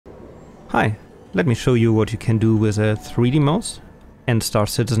Hi, let me show you what you can do with a 3D mouse and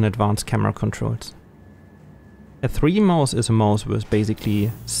StarCitizen advanced camera controls. A 3D mouse is a mouse with basically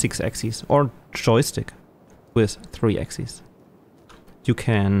 6 axes, or joystick with 3 axes. You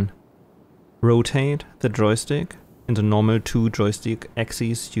can rotate the joystick in the normal 2 joystick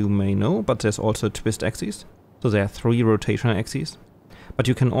axes you may know, but there's also twist axis. So there are 3 rotational axes. But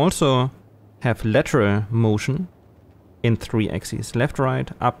you can also have lateral motion in 3 axes: left,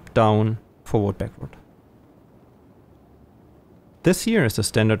 right, up, down, forward, backward. This here is the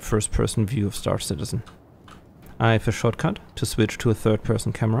standard first-person view of StarCitizen. I have a shortcut to switch to a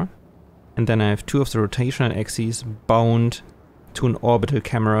third-person camera, and then I have 2 of the rotational axes bound to an orbital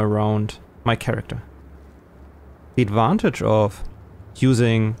camera around my character. The advantage of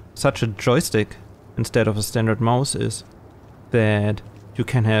using such a joystick instead of a standard mouse is that you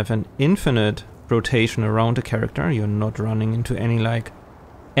can have an infinite rotation around the character. You're not running into any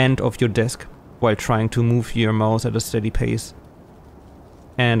end of your desk while trying to move your mouse at a steady pace.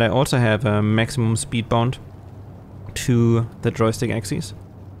 And I also have a maximum speed bound to the joystick axis,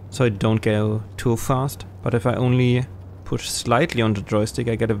 so I don't go too fast. But if I only push slightly on the joystick,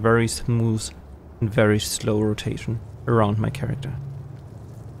 I get a very smooth and very slow rotation around my character.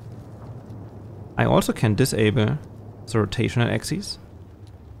 I also can disable the rotational axis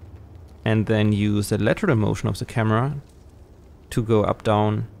and then use the lateral motion of the camera to go up,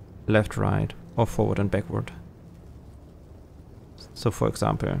 down, left, right, or forward and backward. So for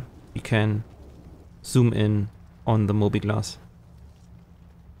example, you can zoom in on the mobi-glass.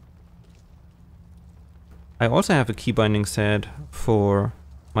 I also have a key binding set for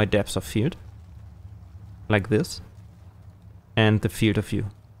my depth of field, like this, and the field of view.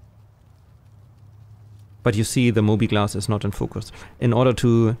 But you see the mobi-glass is not in focus. In order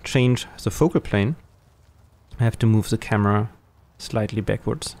to change the focal plane, I have to move the camera slightly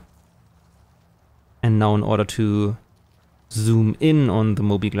backwards. And now in order to zoom in on the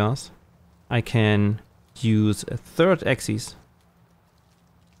mobi-glass, I can use a third axis,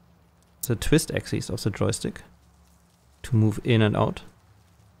 the twist axis of the joystick, to move in and out.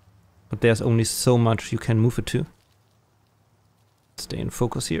 But there's only so much you can move it to. Stay in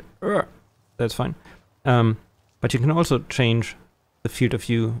focus here. That's fine. But you can also change the field of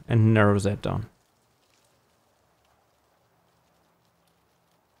view and narrow that down.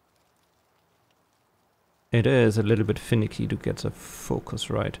 It is a little bit finicky to get the focus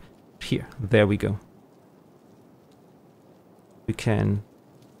right. Here, there we go. We can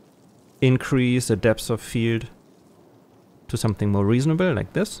increase the depth of field to something more reasonable,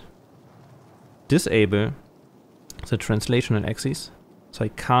 like this. Disable the translational axis, so I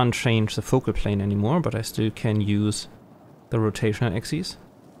can't change the focal plane anymore, but I still can use the rotational axis.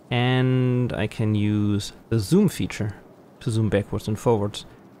 And I can use the zoom feature to zoom backwards and forwards.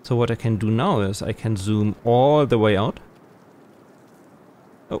 So what I can do now is I can zoom all the way out.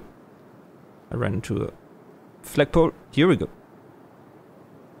 Oh, I ran into a flagpole. Here we go.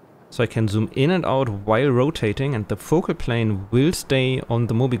 So I can zoom in and out while rotating, and the focal plane will stay on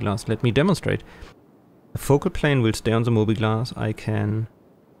the mobi-glass. Let me demonstrate. The focal plane will stay on the mobi-glass. I can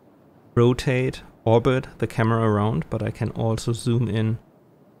rotate, orbit the camera around, but I can also zoom in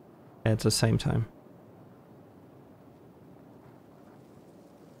at the same time.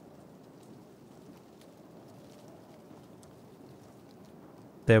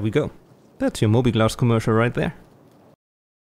 There we go. That's your mobi-glass commercial right there.